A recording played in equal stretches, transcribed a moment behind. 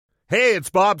Hey, it's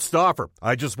Bob Stauffer.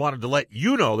 I just wanted to let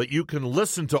you know that you can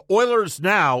listen to Oilers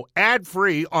Now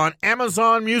ad-free on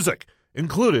Amazon Music,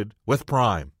 included with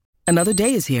Prime. Another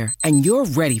day is here, and you're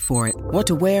ready for it. What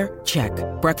to wear? Check.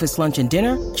 Breakfast, lunch, and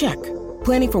dinner? Check.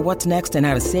 Planning for what's next and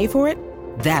how to save for it?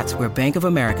 That's where Bank of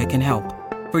America can help.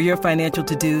 For your financial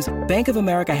to-dos, Bank of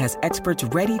America has experts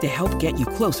ready to help get you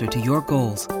closer to your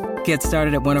goals. Get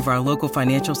started at one of our local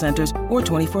financial centers or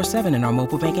 24/7 in our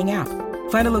mobile banking app.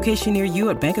 Find a location near you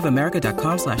at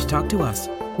bankofamerica.com/talktous.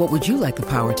 What would you like the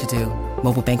power to do?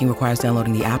 Mobile banking requires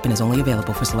downloading the app and is only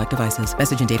available for select devices.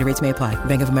 Message and data rates may apply.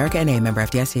 Bank of America N.A., member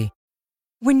FDIC.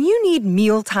 When you need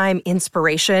mealtime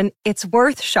inspiration, it's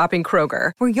worth shopping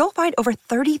Kroger, where you'll find over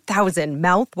 30,000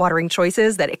 mouth-watering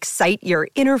choices that excite your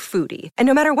inner foodie. And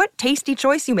no matter what tasty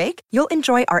choice you make, you'll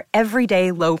enjoy our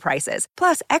everyday low prices,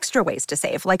 plus extra ways to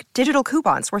save, like digital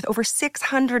coupons worth over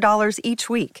 $600 each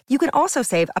week. You can also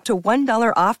save up to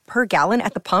 $1 off per gallon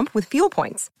at the pump with fuel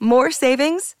points. More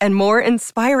savings and more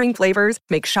inspiring flavors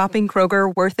make shopping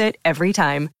Kroger worth it every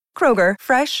time. Kroger,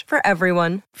 fresh for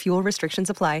everyone. Fuel restrictions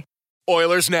apply.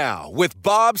 Oilers Now with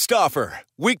Bob Stauffer.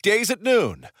 Weekdays at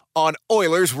noon on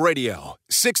Oilers Radio,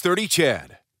 630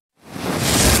 CHED.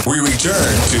 We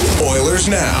return to Oilers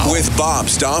Now with Bob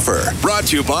Stauffer. Brought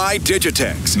to you by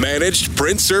Digitex. Managed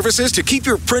print services to keep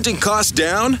your printing costs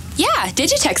down? Yeah,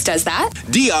 Digitex does that.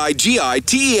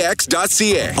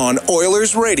 digitex.ca on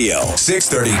Oilers Radio,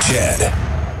 630 CHED.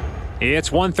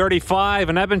 It's 1:35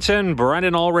 in Edmonton.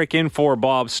 Brendan Ulrich in for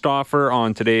Bob Stauffer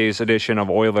on today's edition of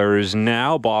Oilers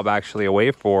Now. Bob actually away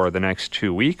for the next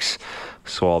 2 weeks,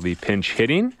 so I'll be pinch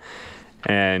hitting.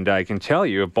 And I can tell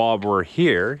you, if Bob were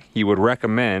here, he would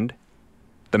recommend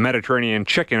the Mediterranean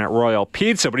chicken at Royal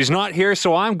Pizza. But he's not here,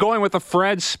 so I'm going with the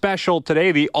Fred special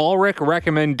today, the Ulrich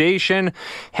recommendation.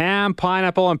 Ham,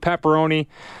 pineapple, and pepperoni.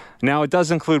 Now, it does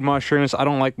include mushrooms. I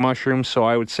don't like mushrooms, so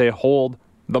I would say hold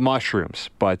the mushrooms,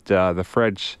 but the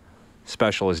Fred's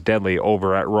special is deadly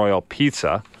over at Royal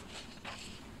Pizza.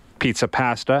 Pizza,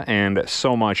 pasta, and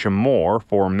so much more.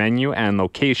 For menu and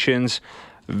locations,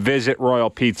 visit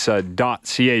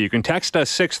royalpizza.ca. You can text us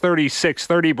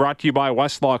 630-630, brought to you by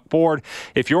Westlock Ford.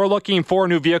 If you're looking for a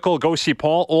new vehicle, go see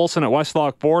Paul Olson at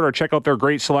Westlock Ford or check out their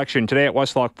great selection today at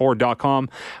westlockford.com.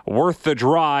 Worth the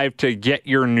drive to get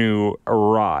your new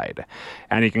ride.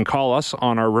 And you can call us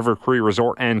on our River Cree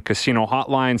Resort and Casino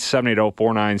hotline,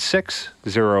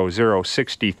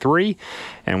 780-496-0063.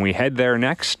 And we head there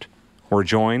next. We're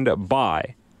joined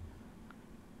by,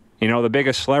 the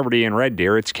biggest celebrity in Red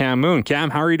Deer. It's Cam Moon. Cam,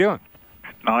 how are you doing?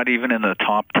 Not even in the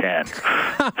top 10.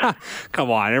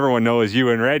 Come on, everyone knows you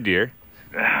in Red Deer.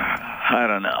 I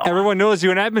don't know. Everyone knows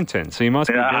you in Edmonton, so you must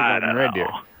be big out in Red Deer.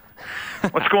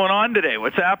 What's going on today?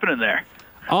 What's happening there?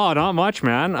 Oh, not much,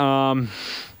 man. I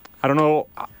don't know.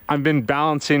 I've been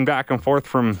balancing back and forth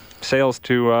from sales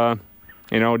to,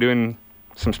 doing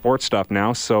some sports stuff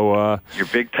now. So you're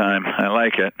big time. I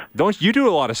like it. Don't you do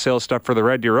a lot of sales stuff for the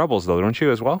Red Deer Rebels, though? Don't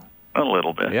you as well? A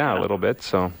little bit. Yeah, a little bit.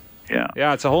 So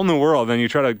yeah, it's a whole new world. Then you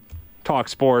try to talk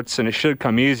sports, and it should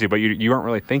come easy, but you aren't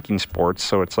really thinking sports.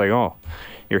 So it's like,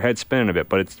 your head's spinning a bit.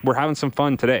 But we're having some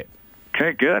fun today.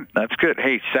 Okay, good. That's good.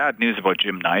 Hey, sad news about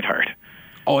Jim Neidhart.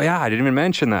 Oh, yeah, I didn't even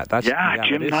mention that.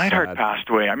 Jim Neidhart passed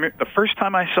away. I mean, the first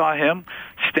time I saw him,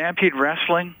 Stampede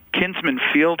Wrestling, Kinsman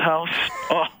Fieldhouse.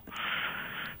 Oh,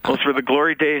 those were the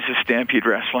glory days of Stampede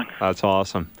Wrestling. That's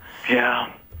awesome. Yeah.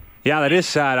 Yeah, that is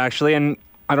sad, actually. And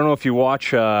I don't know if you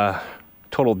watch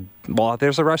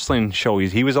there's a wrestling show.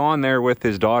 He was on there with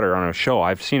his daughter on a show.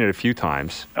 I've seen it a few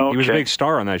times. Okay. He was a big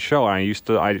star on that show. And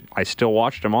I still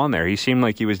watched him on there. He seemed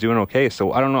like he was doing okay.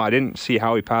 So I don't know. I didn't see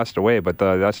how he passed away, but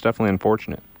that's definitely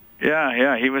unfortunate.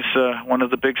 Yeah. He was one of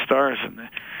the big stars. And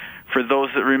for those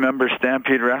that remember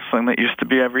Stampede Wrestling, that used to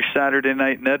be every Saturday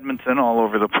night in Edmonton all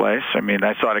over the place. I mean,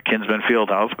 I saw it at Kinsman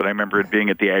Fieldhouse, but I remember it being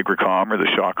at the Agricom or the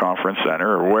Shaw Conference Center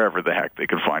or wherever the heck they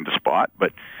could find a spot.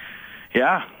 But,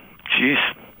 yeah, geez.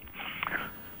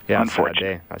 Yeah, unfortunate. Sad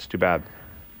day. That's too bad.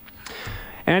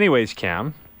 Anyways,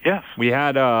 Cam. Yes. We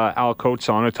had Al Coates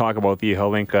on to talk about the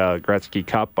Hlinka Gretzky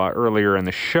Cup earlier in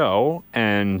the show,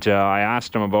 and I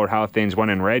asked him about how things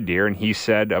went in Red Deer, and he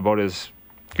said about as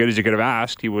good as you could have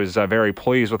asked. He was very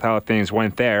pleased with how things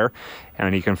went there,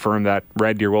 and he confirmed that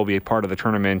Red Deer will be a part of the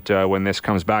tournament when this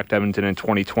comes back to Edmonton in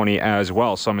 2020 as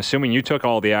well. So I'm assuming you took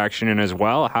all the action in as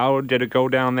well. How did it go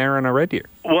down there in a Red Deer?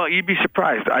 Well, you'd be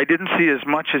surprised. I didn't see as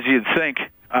much as you'd think.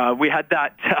 We had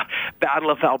that Battle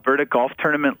of Alberta golf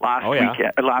tournament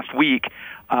last week,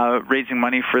 raising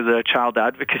money for the Child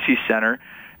Advocacy Center,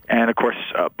 and of course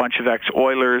a bunch of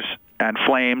ex-Oilers and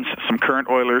Flames, some current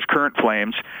Oilers, current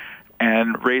Flames,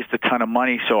 and raised a ton of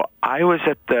money. So I was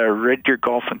at the Red Deer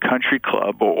Golf and Country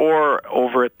Club, or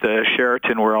over at the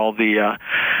Sheraton where all the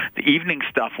evening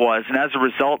stuff was. And as a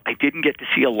result, I didn't get to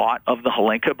see a lot of the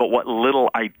Hlinka, but what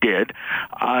little I did,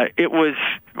 it was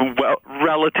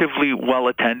relatively well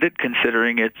attended,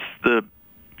 considering it's the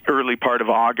early part of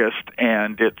August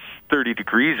and it's 30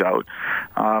 degrees out.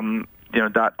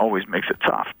 That always makes it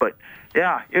tough. But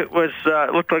yeah, it was.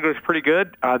 It looked like it was pretty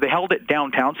good. They held it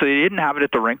downtown, so they didn't have it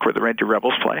at the rink where the Red Deer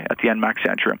Rebels play at the NMAX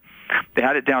Centrum. They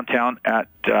had it downtown at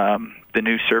the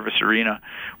new Service Arena,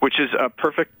 which is a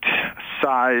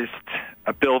perfect-sized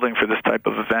building for this type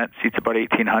of event. Seats about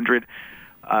 1,800,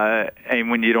 and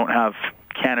when you don't have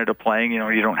Canada playing,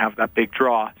 you don't have that big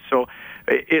draw. So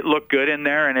it looked good in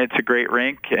there, and it's a great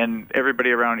rink, and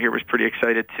everybody around here was pretty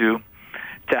excited to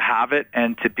have it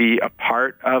and to be a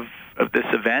part of this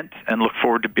event, and look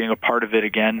forward to being a part of it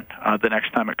again the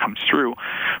next time it comes through.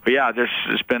 But yeah,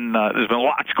 there's been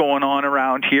lots going on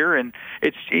around here, and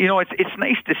it's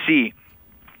nice to see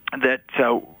that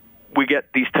we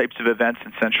get these types of events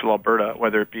in Central Alberta,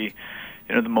 whether it be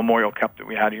the Memorial Cup that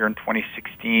we had here in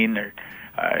 2016, or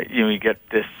you get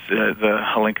this the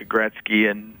Hlinka Gretzky,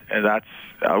 and that's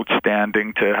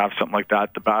outstanding to have something like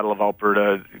that. The Battle of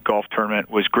Alberta golf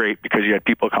tournament was great because you had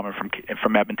people coming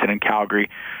from Edmonton and Calgary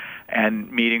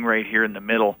and meeting right here in the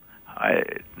middle.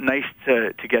 Nice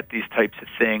to get these types of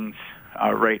things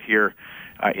right here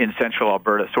in Central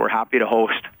Alberta. So we're happy to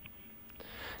host.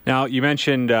 Now, you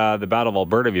mentioned the Battle of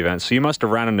Alberta event, so you must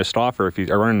have run into Stauffer a few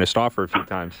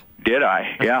times. Did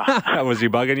I? Yeah. Was he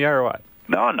bugging you or what?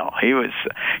 No.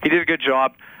 He did a good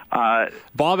job.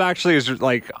 Bob actually is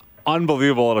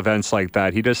unbelievable at events like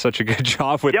that. He does such a good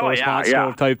job with those hot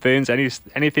stove type things.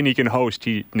 Anything he can host,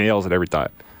 he nails it every time.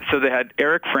 So they had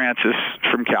Eric Francis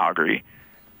from Calgary,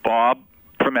 Bob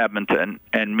from Edmonton,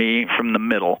 and me from the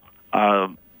middle.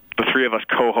 The three of us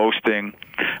co-hosting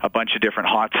a bunch of different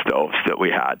hot stoves that we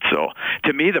had. So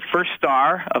to me, the first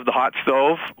star of the hot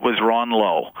stove was Ron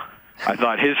Lowe. I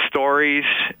thought his stories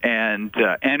and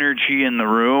energy in the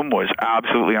room was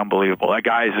absolutely unbelievable. That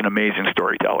guy is an amazing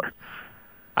storyteller.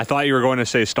 I thought you were going to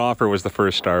say Stauffer was the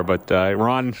first star, but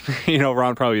Ron,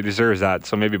 Ron probably deserves that.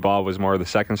 So maybe Bob was more of the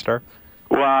second star.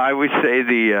 Well, I would say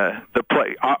the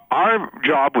play. Our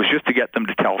job was just to get them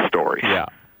to tell stories. Yeah.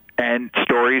 And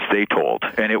stories they told,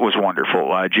 and it was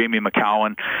wonderful. Jamie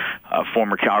McCowan,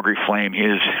 former Calgary Flame, he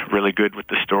is really good with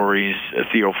the stories.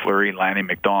 Theo Fleury, Lanny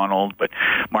McDonald, but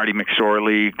Marty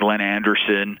McSorley, Glenn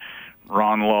Anderson,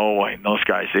 Ron Lowe, and those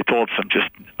guys, they told some just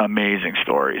amazing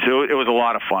stories. It was a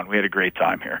lot of fun. We had a great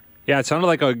time here. Yeah, it sounded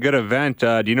like a good event.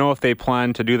 Do you know if they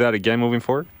plan to do that again moving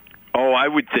forward? Oh, I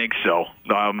would think so.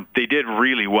 They did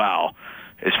really well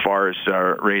as far as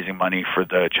raising money for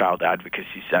the Child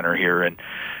Advocacy Center here, and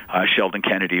Sheldon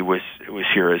Kennedy was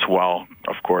here as well.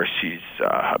 Of course, he's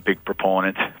a big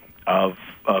proponent of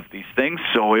these things.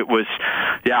 So it was,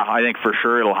 I think for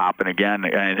sure it'll happen again.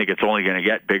 And I think it's only going to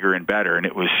get bigger and better, and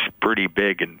it was pretty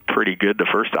big and pretty good the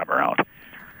first time around.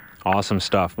 Awesome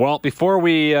stuff. Well, before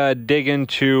we dig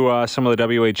into some of the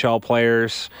WHL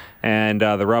players and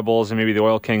the Rebels and maybe the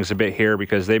Oil Kings a bit here,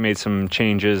 because they made some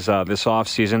changes this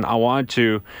offseason, I want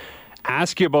to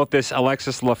ask you about this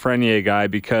Alexis Lafreniere guy,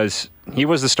 because he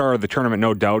was the star of the tournament,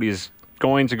 no doubt. He's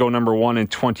going to go number one in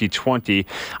 2020.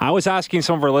 I was asking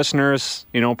some of our listeners,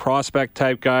 prospect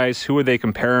type guys, who would they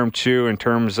compare him to in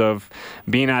terms of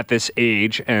being at this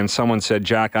age? And someone said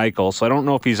Jack Eichel. So I don't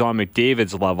know if he's on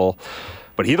McDavid's level,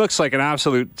 but he looks like an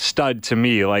absolute stud to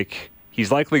me. Like,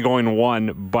 he's likely going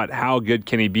one, but how good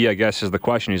can he be, I guess, is the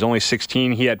question. He's only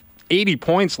 16. He had 80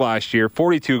 points last year,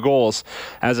 42 goals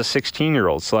as a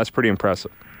 16-year-old. So that's pretty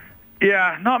impressive.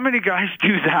 Yeah, not many guys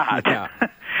do that. Yeah.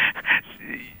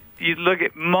 You look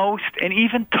at most, and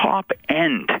even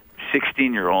top-end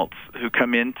 16-year-olds who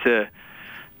come into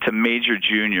major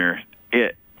junior,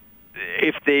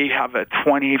 if they have a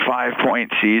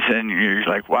 25-point season, you're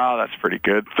like, wow, that's pretty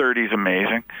good. 30 is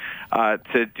amazing.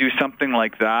 To do something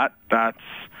like that, that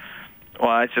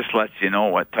just lets you know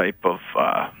what type of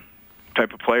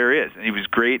player he is. And he was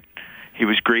great. He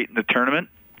was great in the tournament.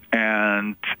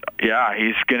 And,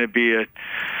 he's going to be a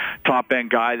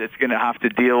top-end guy that's going to have to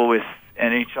deal with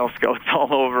NHL scouts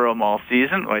all over him all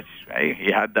season, which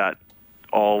he had that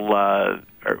all,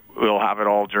 we'll have it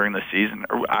all during the season.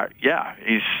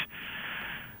 He's,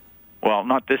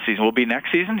 not this season. Will it be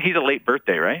next season? He's a late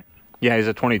birthday, right? Yeah, he's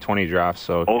a 2020 draft.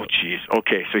 So. Oh, geez.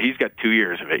 Okay, so he's got 2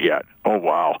 years of it yet. Oh,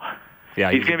 wow.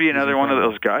 Yeah, he's going to be another one of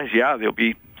those guys. Yeah, there'll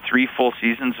be 3 full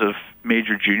seasons of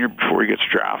major junior before he gets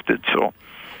drafted. So,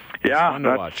 fun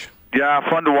to watch. Yeah,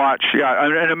 fun to watch. Yeah,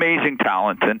 an amazing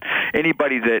talent, and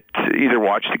anybody that either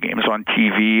watched the games on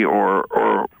TV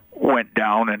or went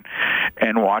down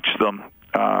and watched them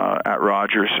at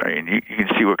Rogers, I mean, you can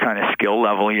see what kind of skill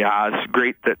level he has.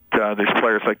 Great that there's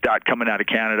players like that coming out of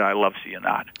Canada. I love seeing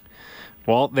that.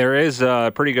 Well, there is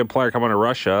a pretty good player coming to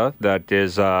Russia that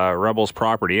is Rebels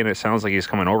property, and it sounds like he's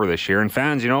coming over this year. And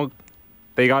fans,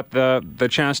 they got the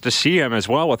chance to see him as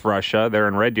well with Russia. They're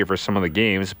in Red Deer for some of the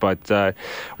games. But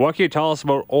what can you tell us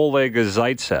about Oleg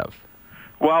Zaitsev?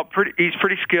 Well, he's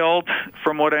pretty skilled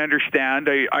from what I understand.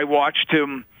 I watched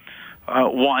him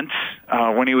once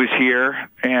when he was here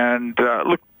and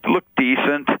looked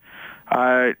decent.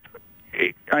 I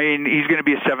mean, he's going to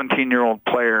be a 17-year-old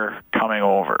player coming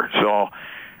over. So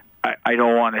I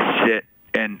don't want to sit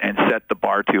and set the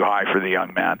bar too high for the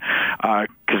young man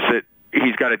because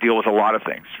he's got to deal with a lot of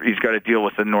things. He's got to deal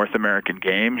with the North American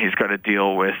game. He's got to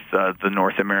deal with the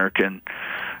North American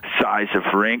size of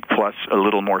rink, plus a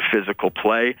little more physical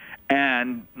play,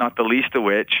 and not the least of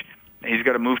which, he's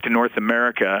got to move to North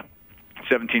America,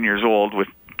 17 years old, with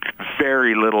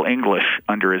very little English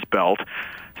under his belt.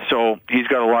 So he's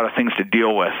got a lot of things to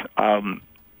deal with.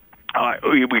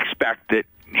 We expect that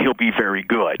he'll be very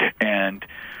good, and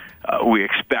we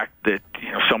expect that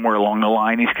somewhere along the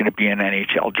line he's going to be an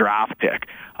NHL draft pick.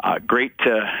 Great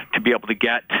to be able to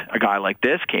get a guy like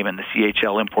this. Came in the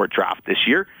CHL import draft this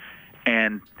year,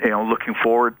 and looking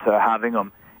forward to having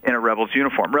him in a Rebels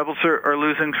uniform. Rebels are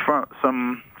losing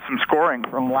some scoring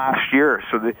from last year,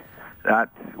 so that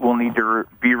will need to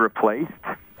be replaced.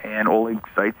 And Oleg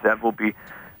Zaitsev will be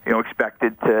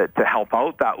expected to help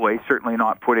out that way. Certainly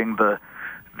not putting the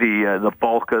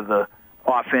bulk of the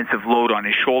offensive load on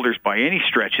his shoulders by any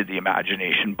stretch of the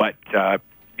imagination, but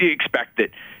you expect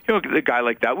that a guy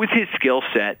like that with his skill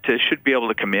set should be able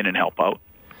to come in and help out.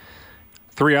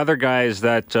 Three other guys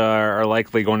that are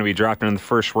likely going to be drafted in the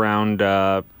first round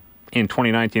in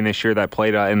 2019 this year that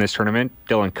played in this tournament: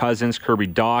 Dylan Cousins, Kirby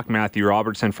Dach, Matthew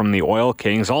Robertson from the Oil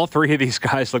Kings. All three of these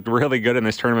guys looked really good in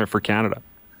this tournament for Canada.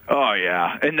 Oh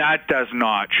yeah, and that does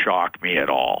not shock me at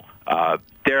all.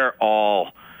 They're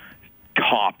all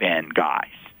top-end guys.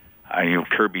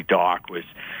 Kirby Dach was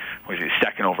his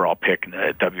second overall pick in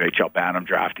the WHL Bantam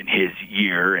draft in his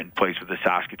year and plays with the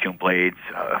Saskatoon Blades,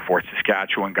 a Fort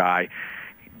Saskatchewan guy,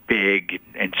 big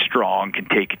and strong, can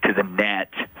take it to the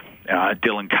net.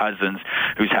 Dylan Cousins,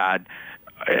 who's had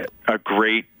a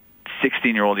great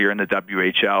 16-year-old year in the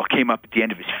WHL, came up at the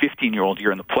end of his 15-year-old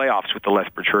year in the playoffs with the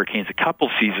Lethbridge Hurricanes a couple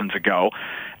seasons ago,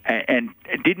 and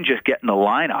didn't just get in the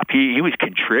lineup. He was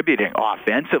contributing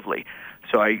offensively.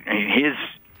 So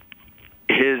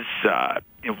his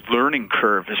learning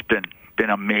curve has been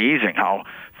amazing. How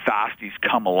fast he's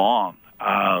come along.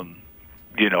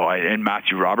 And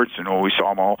Matthew Robertson, we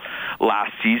saw him all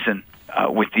last season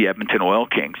with the Edmonton Oil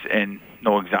Kings, and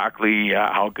know exactly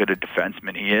how good a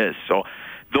defenseman he is. So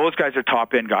those guys are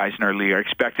top-end guys in our league. I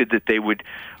expected that they would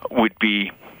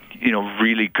be,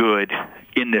 really good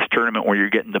in this tournament where you're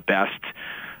getting the best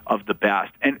of the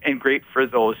best. And great for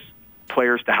those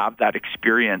players to have that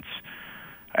experience.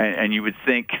 And you would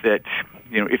think that,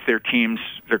 if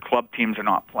their club teams are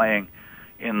not playing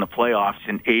in the playoffs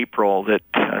in April, that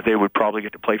they would probably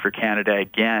get to play for Canada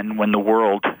again when the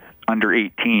World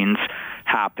Under-18s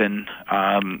happen.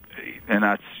 And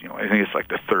that's, I think it's like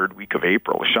the third week of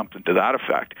April or something to that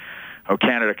effect.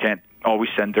 Canada can't always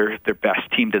send their best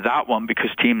team to that one because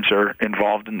teams are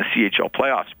involved in the CHL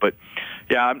playoffs. But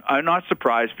yeah, I'm not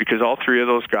surprised because all three of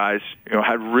those guys,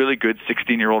 had really good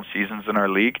 16-year-old seasons in our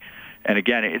league. And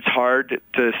again, it's hard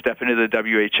to step into the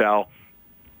WHL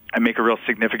and make a real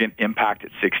significant impact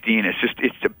at 16.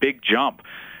 It's a big jump,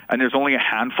 and there's only a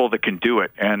handful that can do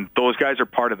it, and those guys are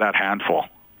part of that handful.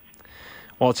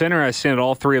 Well, it's interesting that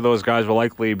all three of those guys will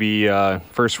likely be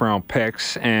first-round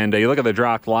picks. And you look at the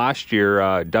draft last year,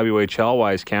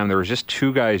 WHL-wise, Cam, there was just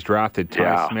two guys drafted,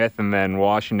 Ty Smith and then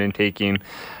Washington taking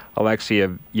Alexei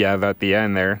Yev at the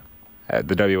end there,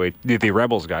 the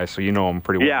Rebels guy, so you know him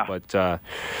pretty well. Yeah.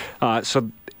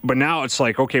 But now it's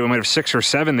like, okay, we might have 6 or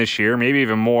 7 this year, maybe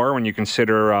even more when you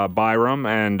consider Byram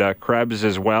and Krebs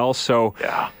as well. So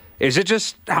is it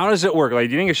just, how does it work? Like,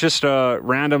 do you think it's just a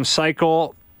random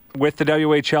cycle with the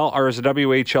WHL, or has the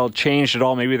WHL changed at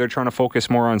all? Maybe they're trying to focus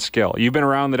more on skill. You've been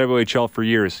around the WHL for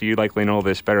years, so you likely know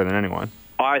this better than anyone.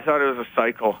 I thought it was a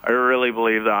cycle. I really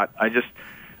believe that.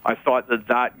 I thought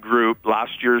that group,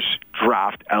 last year's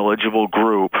draft-eligible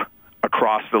group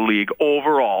across the league,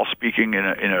 overall, speaking in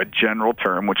a general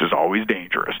term, which is always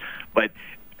dangerous, but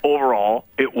overall,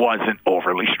 it wasn't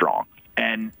overly strong.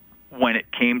 And when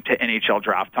it came to NHL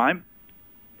draft time,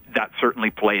 that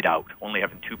certainly played out. Only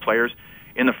having 2 players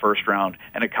in the first round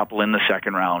and a couple in the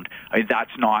second round. I mean,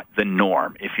 that's not the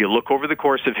norm. If you look over the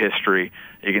course of history,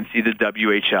 you can see the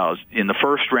WHLs in the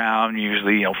first round,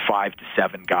 usually 5 to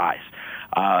 7 guys.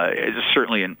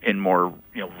 Certainly in more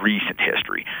recent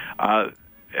history.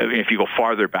 If you go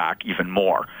farther back, even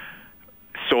more.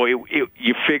 So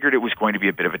you figured it was going to be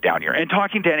a bit of a down year. And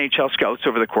talking to NHL scouts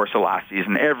over the course of last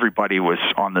season, everybody was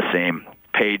on the same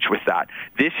page with that.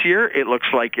 This year, it looks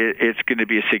like it's going to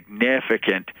be a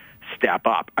significant step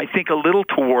up. I think a little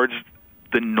towards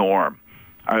the norm.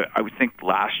 I would think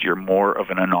last year more of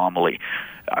an anomaly.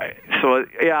 I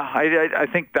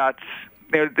think that's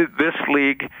this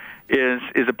league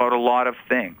is about a lot of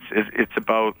things. It's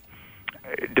about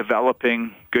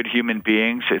developing good human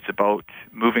beings. It's about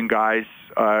moving guys,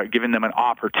 giving them an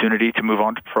opportunity to move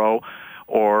on to pro,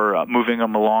 or moving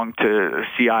them along to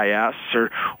CIS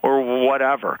or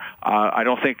whatever. I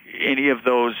don't think any of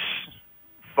those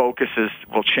focuses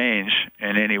will change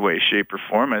in any way, shape, or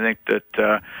form. I think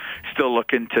that still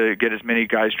looking to get as many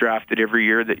guys drafted every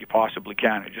year that you possibly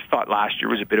can. I just thought last year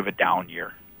was a bit of a down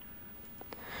year.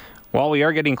 Well, we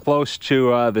are getting close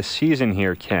to the season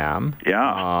here, Cam. Yeah.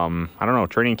 I don't know.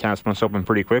 Training camps must open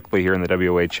pretty quickly here in the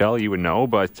WHL. You would know,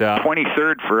 but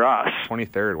 23rd for us.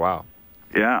 23rd. Wow.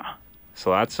 Yeah.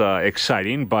 So that's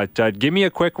exciting. But give me a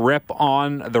quick rip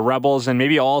on the Rebels and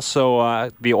maybe also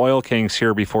the Oil Kings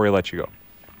here before we let you go.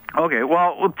 Okay.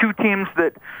 Well, two teams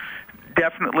that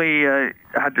definitely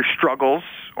had their struggles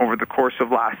over the course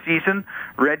of last season.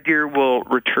 Red Deer will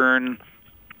return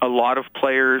a lot of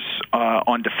players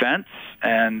on defense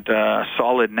and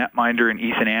solid netminder in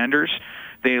Ethan Anders.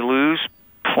 They lose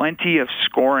plenty of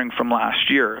scoring from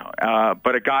last year,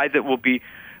 but a guy that will be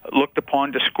looked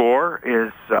upon to score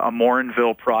is a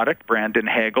Morinville product, Brandon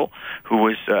Hagel, who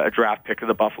was a draft pick of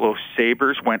the Buffalo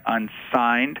Sabres, went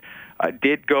unsigned,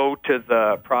 did go to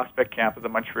the prospect camp of the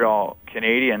Montreal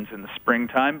Canadiens in the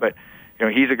springtime, but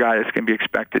he's a guy that's going to be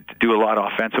expected to do a lot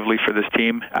offensively for this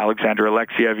team. Alexander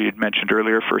Alexiev, you had mentioned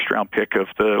earlier, first-round pick of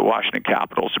the Washington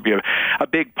Capitals, will be a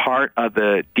big part of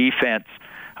the defense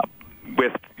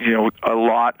with a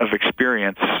lot of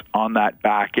experience on that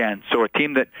back end. So a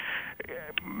team that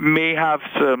may have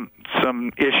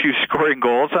some issues scoring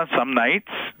goals on some nights.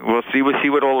 We'll see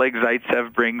what Oleg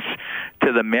Zaitsev brings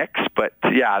to the mix, but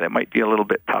yeah, that might be a little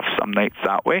bit tough some nights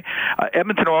that way.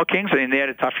 Edmonton Oil Kings, they had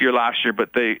a tough year last year, but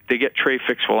they get Trey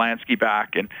Fix-Wolansky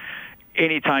back, and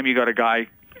anytime you got a guy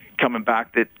coming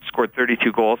back that scored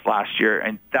 32 goals last year,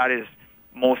 and that is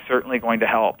most certainly going to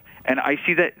help. And I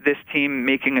see that this team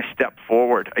making a step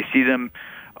forward. I see them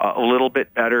a little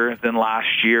bit better than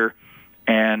last year,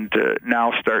 and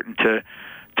now starting to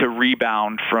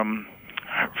rebound from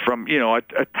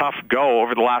a tough go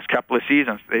over the last couple of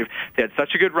seasons. They had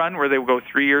such a good run where they would go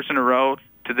 3 years in a row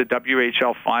to the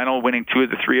WHL final, winning 2 of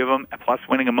the 3 of them, plus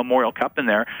winning a Memorial Cup in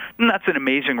there. And that's an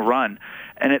amazing run.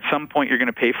 And at some point, you're going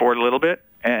to pay for it a little bit,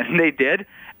 and they did.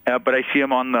 But I see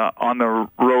them on the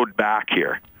road back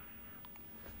here.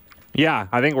 Yeah,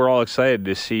 I think we're all excited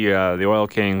to see the Oil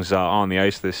Kings on the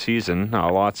ice this season.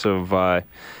 Lots of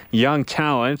young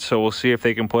talent, so we'll see if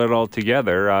they can put it all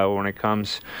together when it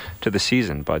comes to the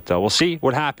season. But we'll see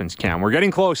what happens, Cam. We're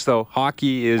getting close, though.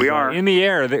 Hockey is in the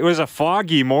air. It was a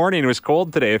foggy morning. It was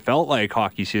cold today. It felt like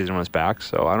hockey season was back,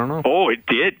 so I don't know. Oh, it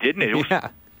did, didn't it? It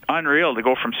was unreal to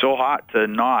go from so hot to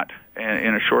not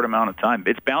in a short amount of time.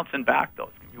 It's bouncing back, though.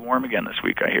 It's going to be warm again this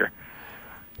week, I hear.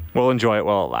 We'll enjoy it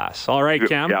while it lasts. All right,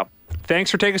 Cam. Yeah.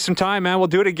 Thanks for taking some time, man. We'll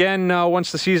do it again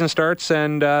once the season starts,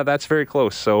 and that's very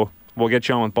close. So we'll get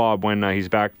you on with Bob when he's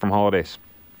back from holidays.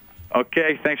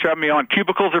 Okay, thanks for having me on.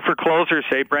 Cubicles are for closers,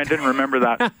 hey, Brendan? Remember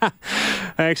that.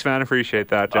 Thanks, man. Appreciate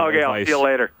that. Okay, I'll see you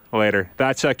later.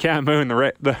 That's Cam Moon,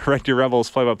 the Red Deer Rebels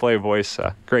play-by-play voice.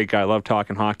 Great guy. Love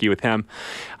talking hockey with him.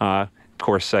 Of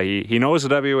course, he knows the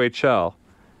WHL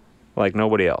like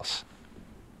nobody else.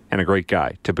 And a great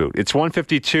guy to boot. It's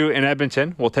 1:52 in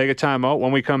Edmonton. We'll take a timeout.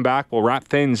 When we come back, we'll wrap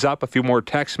things up. A few more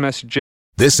text messages.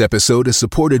 This episode is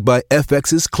supported by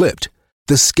FX's Clipped,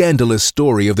 the scandalous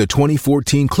story of the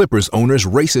 2014 Clippers owner's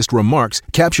racist remarks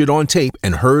captured on tape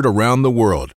and heard around the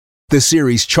world. The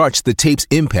series charts the tape's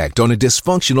impact on a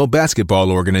dysfunctional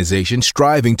basketball organization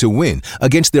striving to win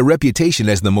against their reputation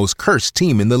as the most cursed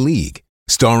team in the league.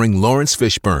 Starring Lawrence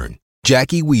Fishburne,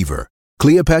 Jackie Weaver,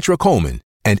 Cleopatra Coleman,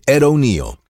 and Ed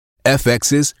O'Neill.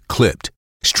 FX's Clipped,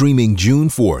 streaming June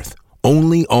 4th,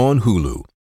 only on Hulu.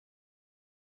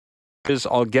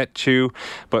 I'll get to,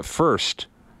 but first,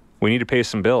 we need to pay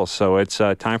some bills, so it's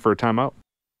time for a timeout.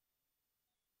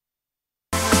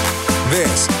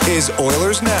 This is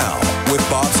Oilers Now with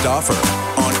Bob Stauffer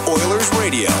on Oilers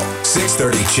Radio,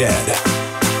 630 CHED.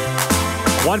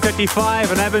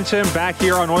 1:55 in Edmonton, back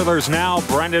here on Oilers Now.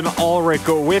 Brendan Ulrich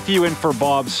with you in for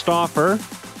Bob Stauffer,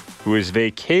 who is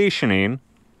vacationing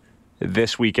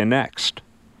this week and next.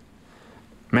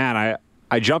 Man,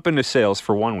 I jump into sales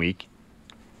for 1 week,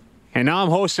 and now I'm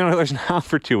hosting Oilers Now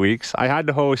for 2 weeks. I had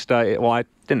to host, I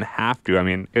didn't have to. I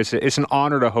mean, it's an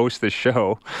honor to host this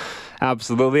show.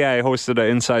 Absolutely. I hosted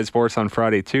Inside Sports on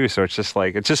Friday too, so it's just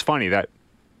funny that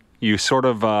you sort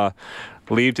of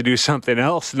leave to do something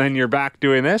else, and then you're back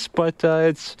doing this, but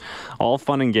it's all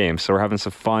fun and games. So we're having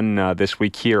some fun this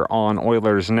week here on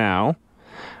Oilers Now.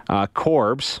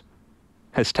 Corbs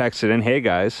has texted in, hey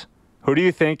guys, who do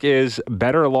you think is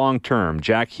better long-term,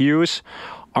 Jack Hughes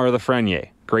or Lafreniere?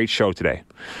 Great show today.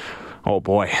 Oh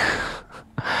boy.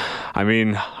 I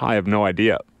mean, I have no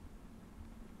idea.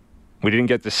 We didn't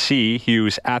get to see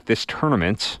Hughes at this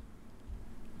tournament.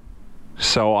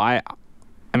 So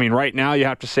I mean, right now you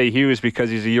have to say Hughes because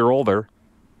he's a year older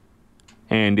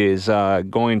and is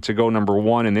going to go number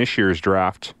 1 in this year's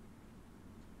draft.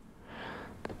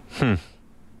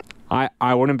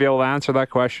 I wouldn't be able to answer that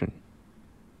question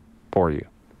for you.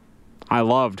 I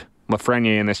loved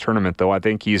Lafreniere in this tournament, though. I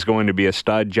think he's going to be a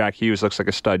stud. Jack Hughes looks like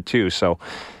a stud, too. So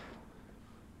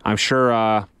I'm sure,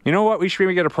 you know what? We should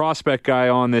maybe get a prospect guy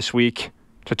on this week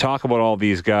to talk about all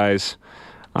these guys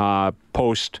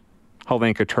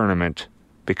post-Hlinka tournament,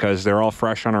 because they're all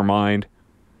fresh on our mind,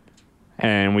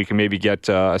 and we can maybe get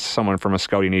someone from a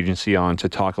scouting agency on to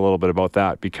talk a little bit about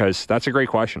that, because that's a great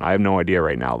question. I have no idea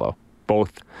right now, though.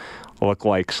 Both look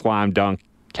like slam dunk,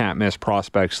 can't miss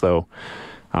prospects, though,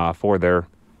 for their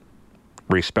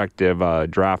respective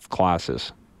draft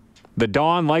classes. The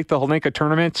Dawn liked the Hlinka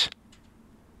tournament.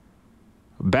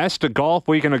 Best golf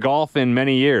weekend of golf in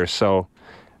many years. So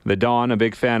the Dawn, a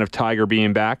big fan of Tiger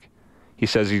being back. He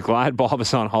says he's glad Bob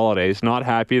is on holidays, not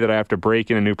happy that I have to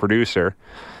break in a new producer.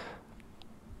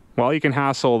 Well, you can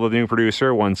hassle the new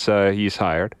producer once he's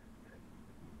hired.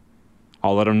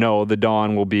 I'll let him know the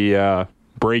Dawn will be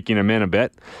breaking him in a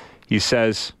bit. He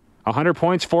says, 100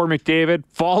 points for McDavid.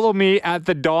 Follow me at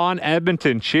the Dawn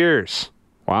Edmonton. Cheers.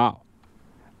 Wow.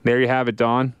 There you have it,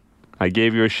 Dawn. I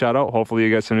gave you a shout out. Hopefully you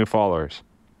get some new followers.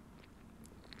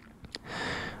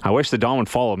 I wish the Dawn would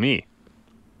follow me.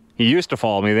 He used to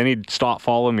follow me, then he'd stop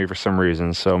following me for some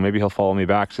reason, so maybe he'll follow me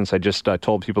back since I just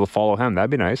told people to follow him.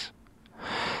 That'd be nice.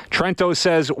 Trento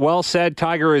says, well said,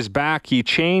 Tiger is back. He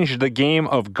changed the game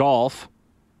of golf.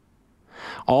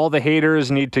 All the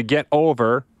haters need to get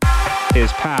over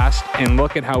his past and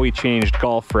look at how he changed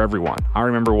golf for everyone. I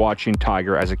remember watching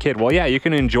Tiger as a kid. Well, yeah, you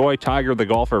can enjoy Tiger the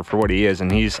golfer for what he is,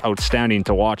 and he's outstanding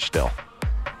to watch still.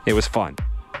 It was fun.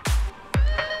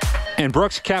 And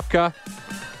Brooks Koepka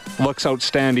looks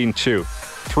outstanding too.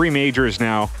 3 majors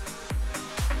now.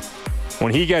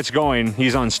 When he gets going,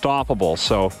 he's unstoppable.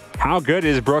 So how good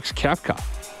is Brooks Koepka?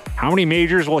 How many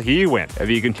majors will he win if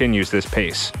he continues this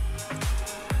pace?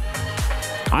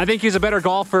 I think he's a better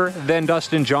golfer than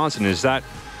Dustin Johnson.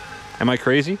 Am I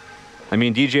crazy? I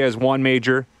mean, DJ has 1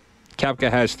 major. Koepka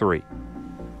has 3.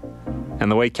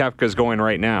 And the way Koepka's going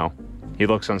right now, he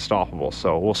looks unstoppable.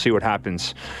 So we'll see what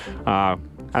happens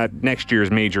at next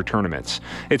year's major tournaments.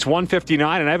 It's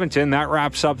 1:59 in Edmonton. That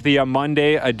wraps up the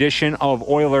Monday edition of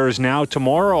Oilers Now.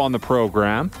 Tomorrow on the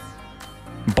program,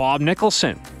 Bob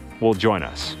Nicholson will join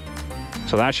us.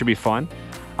 So that should be fun.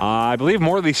 I believe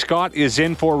Morley Scott is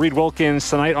in for Reed Wilkins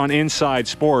tonight on Inside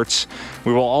Sports.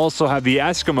 We will also have the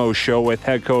Eskimos show with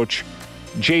head coach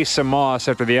Jason Moss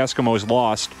after the Eskimos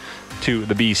lost to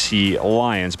the BC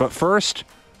Lions. But first,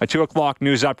 a 2 o'clock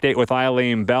news update with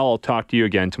Eileen Bell. I'll talk to you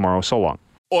again tomorrow. So long.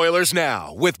 Oilers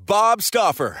Now with Bob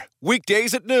Stauffer.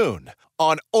 Weekdays at noon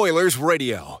on Oilers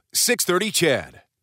Radio, 630 CHED.